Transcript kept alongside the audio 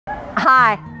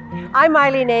Hi, I'm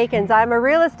Aileen Eakins. I'm a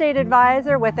real estate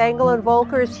advisor with Engel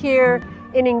Volkers here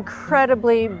in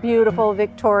incredibly beautiful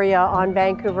Victoria on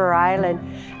Vancouver Island.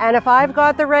 And if I've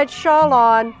got the red shawl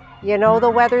on, you know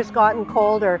the weather's gotten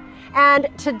colder. And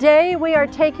today we are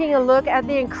taking a look at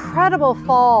the incredible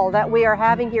fall that we are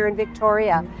having here in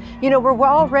Victoria. You know, we're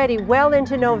already well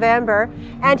into November,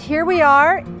 and here we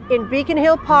are in Beacon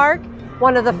Hill Park,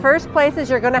 one of the first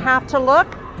places you're going to have to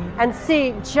look and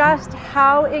see just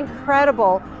how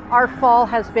incredible our fall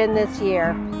has been this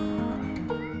year.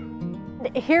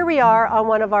 Here we are on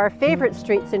one of our favorite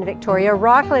streets in Victoria,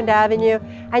 Rockland Avenue,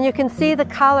 and you can see the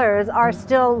colors are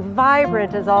still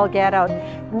vibrant as all get out.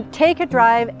 Take a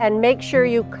drive and make sure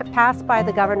you pass by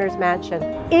the Governor's Mansion.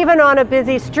 Even on a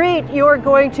busy street, you are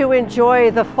going to enjoy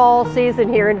the fall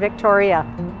season here in Victoria.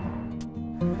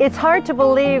 It's hard to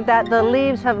believe that the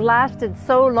leaves have lasted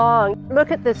so long. Look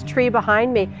at this tree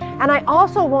behind me. And I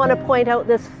also want to point out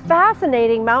this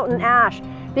fascinating mountain ash,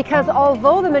 because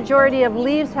although the majority of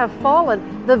leaves have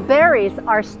fallen, the berries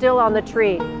are still on the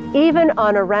tree. Even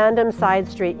on a random side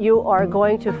street, you are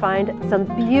going to find some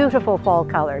beautiful fall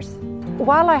colors.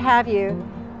 While I have you,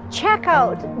 check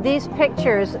out these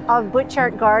pictures of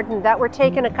Butchart Garden that were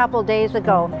taken a couple days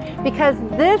ago, because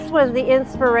this was the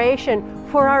inspiration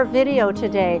for our video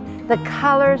today, the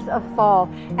colors of fall.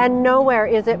 And nowhere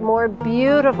is it more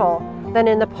beautiful than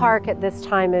in the park at this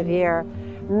time of year.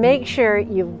 Make sure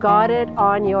you've got it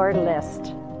on your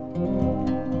list.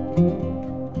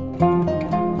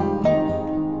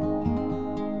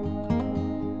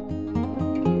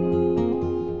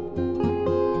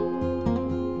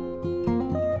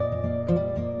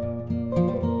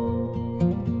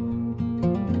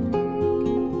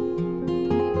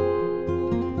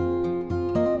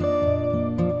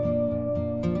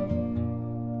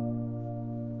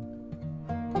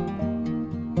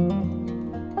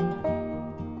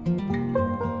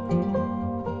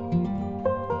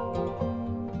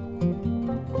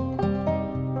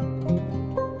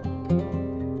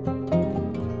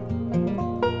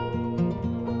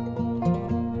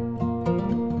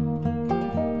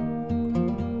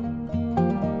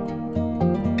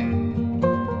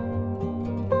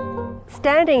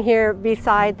 Standing here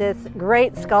beside this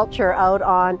great sculpture out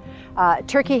on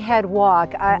Turkey Head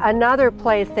Walk, another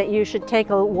place that you should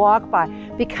take a walk by,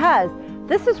 because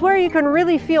this is where you can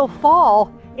really feel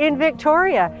fall in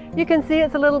Victoria. You can see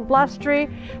it's a little blustery,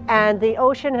 and the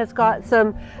ocean has got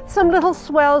some little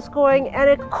swells going, and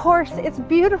of course it's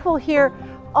beautiful here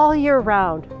all year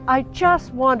round. I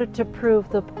just wanted to prove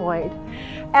the point.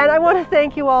 And I want to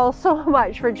thank you all so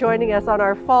much for joining us on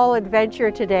our fall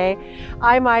adventure today.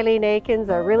 I'm Aileen Eakins,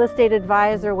 a real estate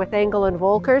advisor with Engel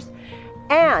Volkers.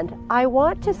 And I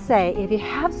want to say, if you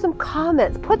have some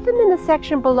comments, put them in the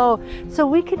section below so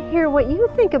we can hear what you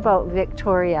think about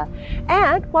Victoria.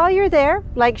 And while you're there,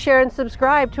 like, share, and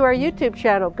subscribe to our YouTube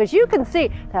channel, because you can see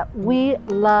that we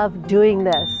love doing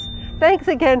this. Thanks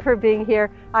again for being here.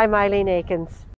 I'm Aileen Eakins.